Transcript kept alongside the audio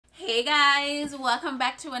Hey guys, welcome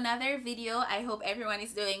back to another video. I hope everyone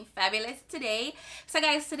is doing fabulous today. So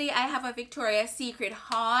guys, today I have a Victoria's Secret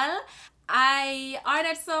haul. I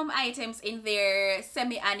ordered some items in their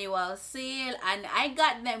semi-annual sale and I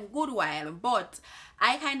got them good while, but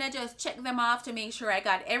I kind of just checked them off to make sure I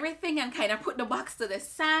got everything and kind of put the box to the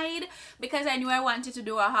side because I knew I wanted to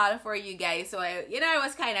do a haul for you guys. So I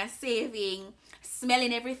was kind of saving,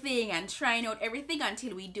 smelling everything and trying out everything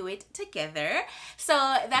until we do it together. So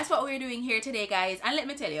that's what we're doing here today, guys. And let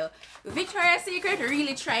me tell you, Victoria's Secret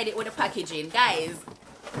really tried it with the packaging, guys.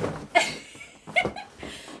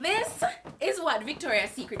 This is what Victoria's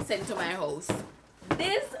Secret sent to my house.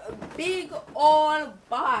 This big old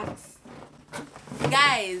box.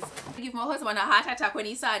 Guys, I give my husband a heart attack when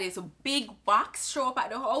he saw this big box show up at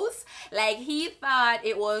the house. Like, he thought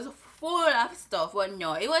it was full of stuff, but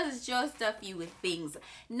no, it was just a few things.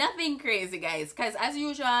 Nothing crazy, guys, because as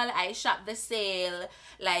usual I shopped the sale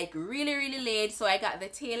like really late, so I got the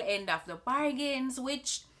tail end of the bargains,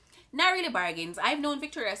 which not really bargains. I've known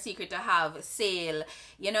Victoria's Secret to have sale,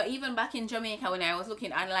 you know, even back in Jamaica when I was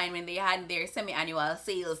looking online when they had their semi-annual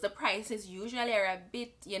sales. The prices usually are a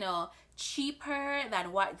bit, you know, cheaper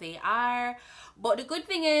than what they are. But the good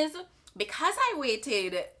thing is, because I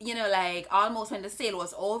waited, you know, like almost when the sale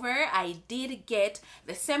was over, I did get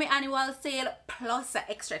the semi-annual sale plus an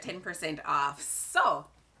extra 10% off. So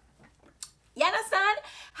you understand?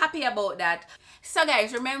 Happy about that. So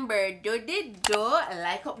guys, remember,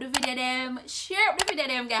 like up the video them, share up the video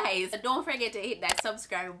them, guys. Don't forget to hit that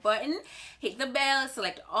subscribe button, hit the bell,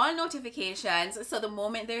 select all notifications, so the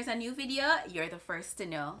moment there's a new video, you're the first to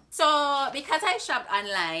know. So because I shopped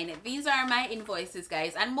online, these are my invoices,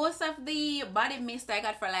 guys, and most of the body mist I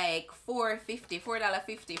got for like $4.50,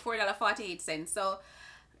 $4.48. So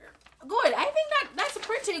good. I think that's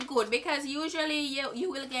pretty good, because usually you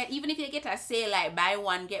will get, even if you get a sale like buy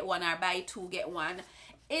one get one or buy two get one,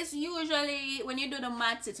 it's usually, when you do the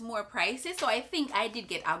maths, it's more pricey. So I think I did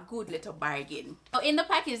get a good little bargain. So in the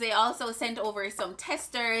package they also sent over some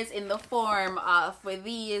testers in the form of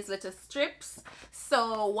these little strips.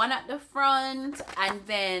 So one at the front and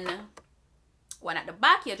then one at the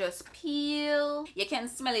back. You just peel. You can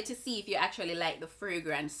smell it to see if you actually like the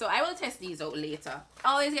fragrance. So I will test these out later.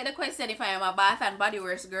 I always get the question if I am a Bath and Body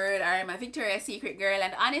Works girl or I'm a Victoria's Secret girl,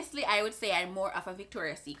 and honestly I would say I'm more of a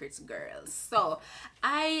Victoria's Secret girl. So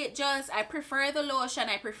I prefer the lotion,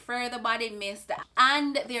 I prefer the body mist,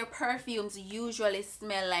 and their perfumes usually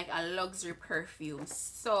smell like a luxury perfume.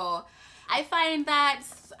 So I find that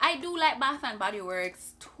I do like Bath and Body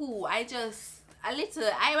Works too. I'm a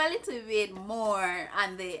little bit more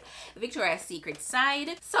on the Victoria's Secret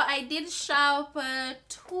side. So I did shop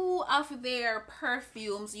two of their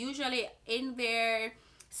perfumes. Usually in their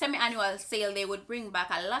semi-annual sale they would bring back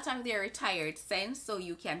a lot of their retired scents, so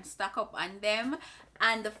you can stock up on them.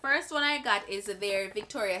 And the first one I got is their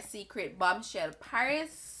Victoria's Secret Bombshell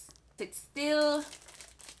Paris. It's still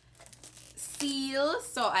sealed,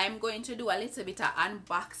 so I'm going to do a little bit of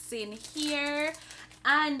unboxing here.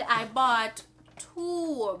 And I bought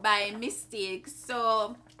two by mistake,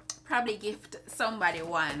 so probably gift somebody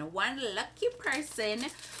one lucky person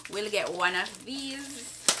will get one of these,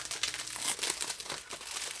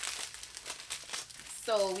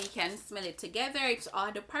 so we can smell it together. It's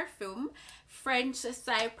all the perfume: French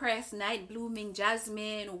Cypress, Night Blooming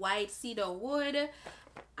Jasmine, White Cedar Wood.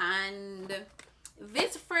 And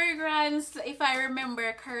this fragrance, if I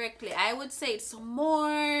remember correctly, I would say it's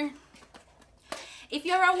more, if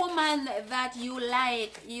you're a woman that you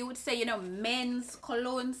like, you would say, you know, men's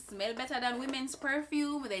cologne smell better than women's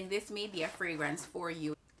perfume, then this may be a fragrance for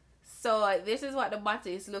you. So this is what the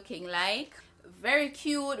bottle is looking like. Very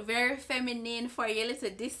cute, very feminine for your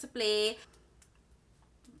little display.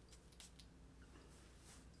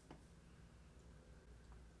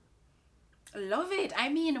 Love it. I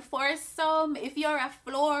mean, for some, if you're a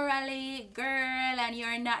florally girl and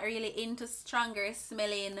you're not really into stronger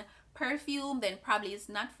smelling perfume, then probably it's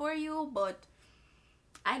not for you, but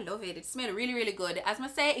I love it. It smells really good. As I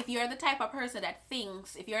say, if you're the type of person that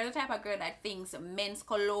thinks, if you're the type of girl that thinks men's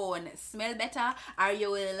cologne smell better, or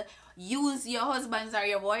you will use your husband's or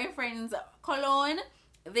your boyfriend's cologne,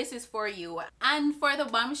 this is for you. And for the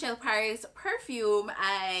Bombshell Paris perfume,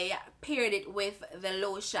 I paired it with the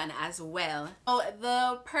lotion as well. So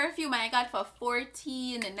the perfume I got for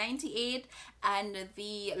 $14.98 and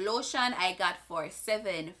the lotion I got for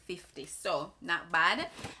 $7.50, so not bad.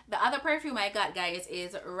 The other perfume I got, guys,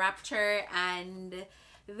 is Rapture, and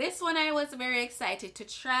this one I was very excited to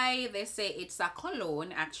try. They say it's a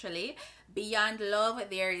cologne actually. Beyond Love,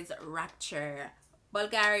 there is Rapture,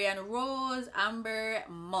 Bulgarian Rose, Amber,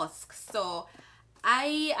 Musk. So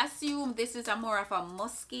I assume this is a more of a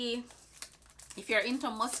musky. If you're into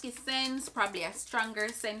musky scents, probably a stronger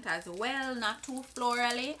scent as well, not too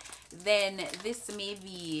florally, then this may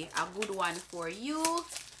be a good one for you.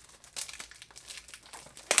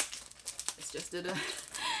 Let's just do the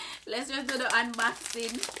let's just do the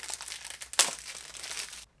unboxing.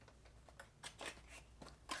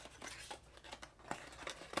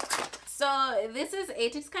 So this is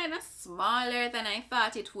it. It's kind of smaller than I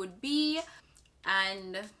thought it would be,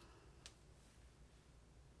 and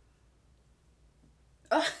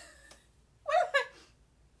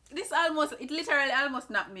this almost, it literally almost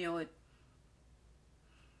knocked me out.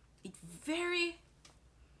 It's very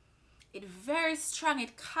strong.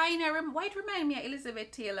 It kind of remind me of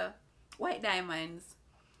Elizabeth Taylor White Diamonds.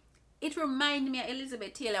 It reminds me of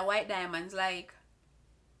Elizabeth Taylor White Diamonds. Like,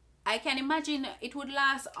 I can imagine it would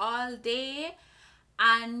last all day,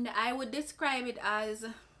 and I would describe it as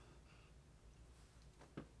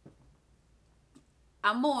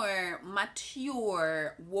a more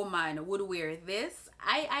mature woman would wear this.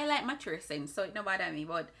 I like mature scents, so it don't bother me,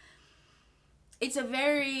 but it's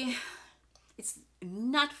it's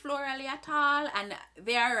not florally at all, and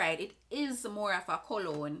they are right, it is more of a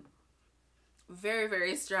cologne.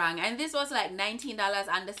 Very strong, and this was like $19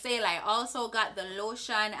 on the sale. I also got the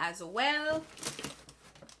lotion as well.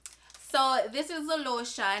 So this is the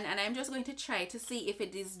lotion, and I'm just going to try to see if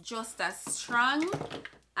it is just as strong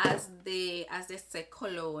as they say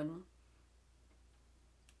cologne.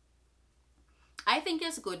 I think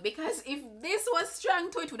it's good, because if this was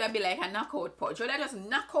strong too, it would have been like a knockout punch. Would have just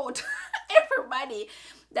knock out everybody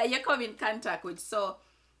that you come in contact with. So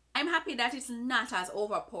I'm happy that it's not as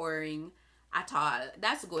overpowering at all.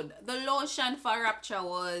 That's good. The lotion for Rapture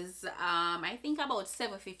was I think about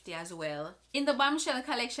 $7.50 as well. In the Bombshell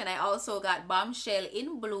collection, I also got Bombshell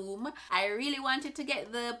in Bloom. I really wanted to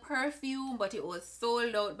get the perfume, but it was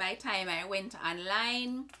sold out by the time I went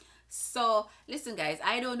online. So listen guys,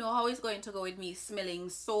 I don't know how it's going to go with me smelling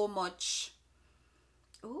so much.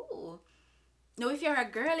 Ooh, now if you're a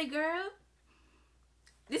girly girl,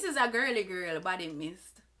 this is a girly girl body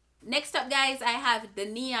mist. Next up guys, I have the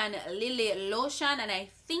Neon Lily lotion, and I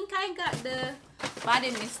think I got the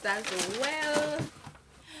body mist as well.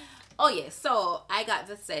 Oh yeah, so I got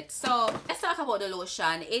the set. So let's talk about the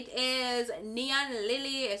lotion. It is Neon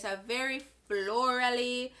Lily. It's a very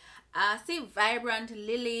florally say vibrant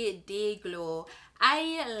lily day glow.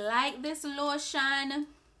 I like this lotion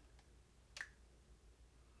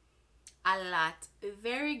a lot.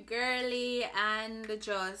 Very girly and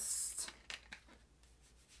just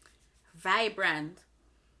vibrant,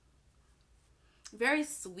 very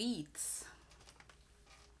sweet,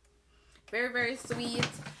 very sweet.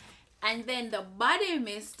 And then the body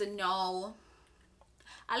mist, now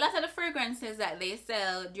a lot of the fragrances that they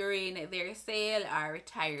sell during their sale are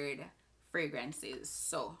retired fragrances,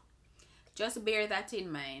 so just bear that in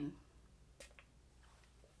mind.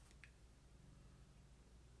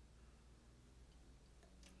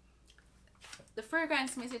 The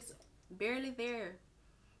fragrance mist, it's barely there.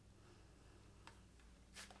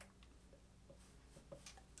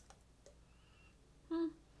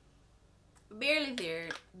 Barely there.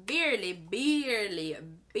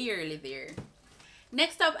 Barely there.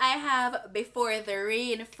 Next up, I have Before the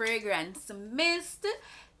Rain fragrance mist.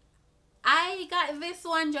 I got this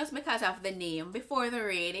one just because of the name, Before the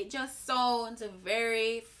Rain. It just sounds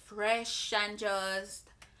very fresh and just,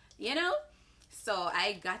 you know. So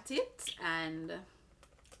I got it, and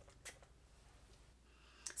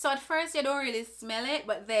so at first you don't really smell it,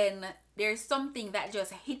 but then there's something that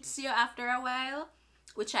just hits you after a while,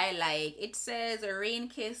 which I like. It says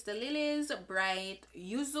rain-kissed lilies, bright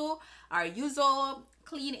yuzu or yuzu,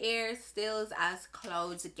 clean air stills as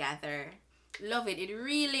clouds gather. Love it. It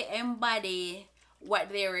really embodies what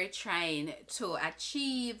they were trying to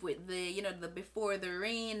achieve with the, you know, the Before the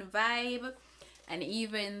Rain vibe, and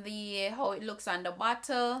even the how it looks on the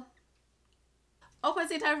bottle.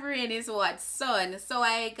 Opposite of rain is what? Sun. So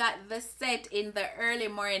I got the set in the early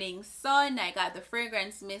morning sun. I got the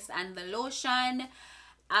fragrance mist and the lotion.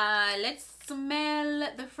 Let's smell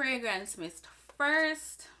the fragrance mist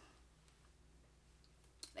first.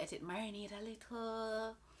 Let it marinate a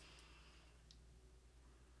little.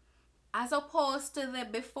 As opposed to the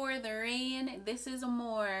Before the Rain, this is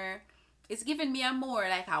more, it's giving me a more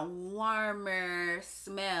like a warmer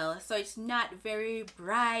smell. So it's not very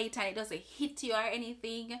bright and it doesn't hit you or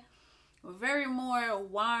anything. Very more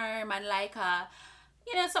warm and like a,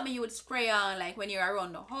 you know, something you would spray on like when you're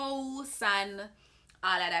around the house and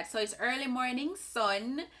all of that. So it's early morning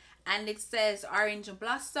sun, and it says orange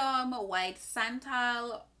blossom, white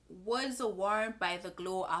santal, was warmed by the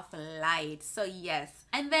glow of light. So yes,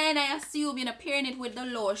 and then I assume, you know, pairing it with the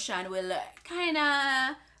lotion will kind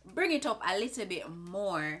of bring it up a little bit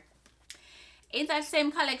more. In that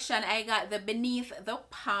same collection, I got the Beneath the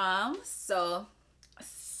Palm. So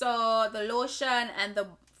the lotion and the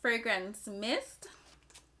fragrance mist.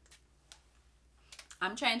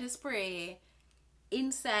 I'm trying to spray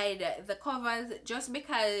inside the covers just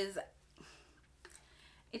because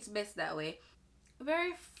it's best that way.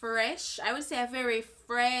 Very fresh. I would say a very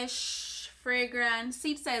fresh fragrance.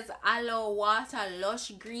 It says aloe, water,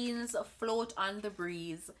 lush greens float on the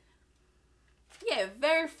breeze. Yeah,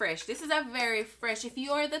 very fresh. This is a very fresh. If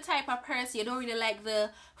you're the type of person you don't really like the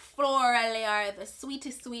floral or the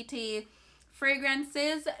sweetie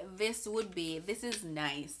fragrances, this is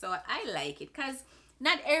nice. So I like it because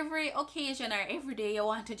not every occasion or every day you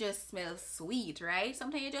want to just smell sweet, right?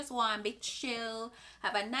 Sometimes you just want to be chill,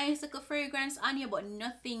 have a nice little fragrance on you, but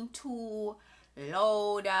nothing too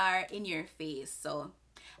loud or in your face. So,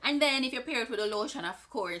 and then if you pair it with a lotion, of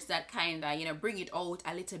course, that kind of, you know, bring it out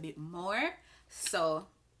a little bit more. So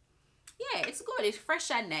yeah, it's good. It's fresh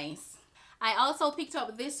and nice. I also picked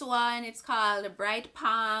up this one. It's called Bright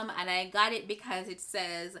Palm, and I got it because it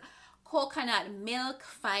says coconut milk,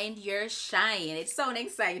 find your shine. It sounds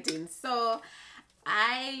exciting. So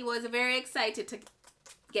I was very excited to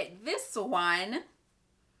get this one.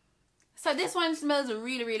 So this one smells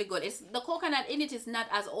really, really good. It's the coconut in it is not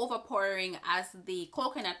as overpowering as the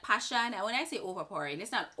coconut passion. And when I say overpowering,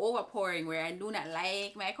 it's not overpowering where I do not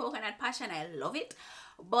like my coconut passion. I love it,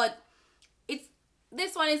 but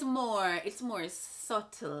this one is more, it's more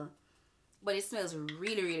subtle, but it smells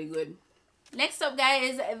really, really good. Next up,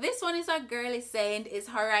 guys, this one is a girly scent. It's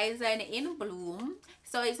Horizon in Bloom.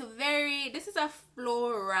 So it's this is a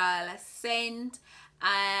floral scent.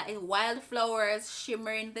 Wildflowers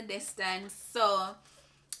shimmer in the distance. So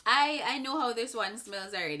I know how this one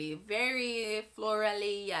smells already. Very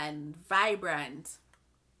florally and vibrant.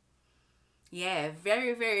 Yeah,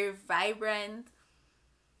 very, very vibrant.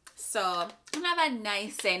 So another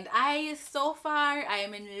nice scent. So far I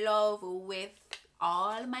am in love with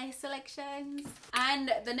all my selections.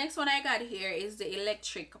 And the next one I got here is the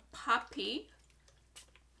Electric Poppy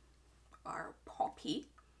or Poppy.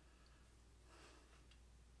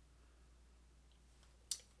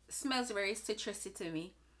 Smells very citrusy to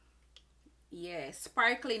me. Yeah,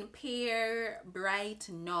 sparkling pear, bright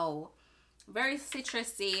no. Very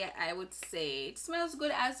citrusy, I would say. It smells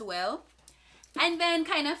good as well. And then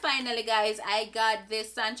kind of finally, guys, I got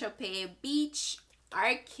this Saint-Tropez Beach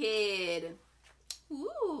Orchid.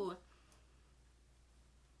 Ooh.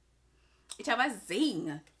 It have a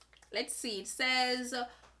zing. Let's see. It says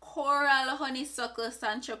Coral Honeysuckle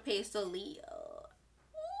Saint-Tropez Soleil.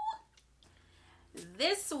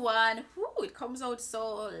 This one, ooh, it comes out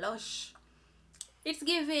so lush. It's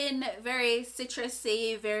giving very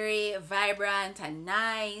citrusy, very vibrant and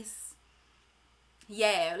nice.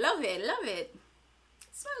 Yeah, love it, love it.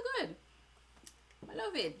 Smells good. I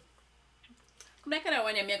love it. Come like that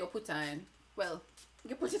one you go put on. Well, you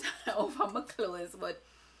can put it on over my clothes, but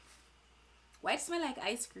why it smell like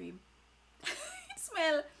ice cream? It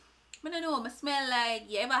smell, I don't know, it smell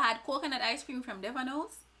like, you ever had coconut ice cream from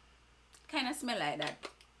Devano's? Kind of smell like that.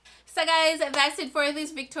 So guys, that's it for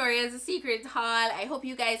this Victoria's Secret haul. I hope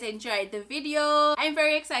you guys enjoyed the video. I'm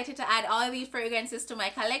very excited to add all these fragrances to my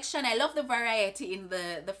collection. I love the variety in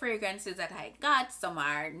the fragrances that I got. Some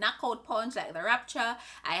are knockout punch like the Rapture.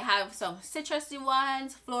 I have some citrusy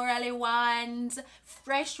ones, florally ones,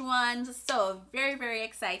 fresh ones. So very, very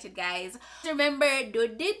excited, guys. Remember,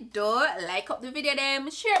 like up the video them,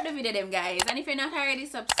 share up the video them, guys. And if you're not already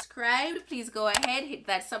subscribed, please go ahead, hit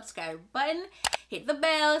that subscribe button. Hit the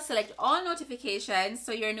bell, select all notifications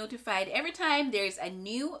so you're notified every time there's a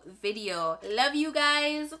new video. Love you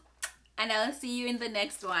guys, and I'll see you in the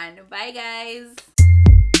next one. Bye, guys.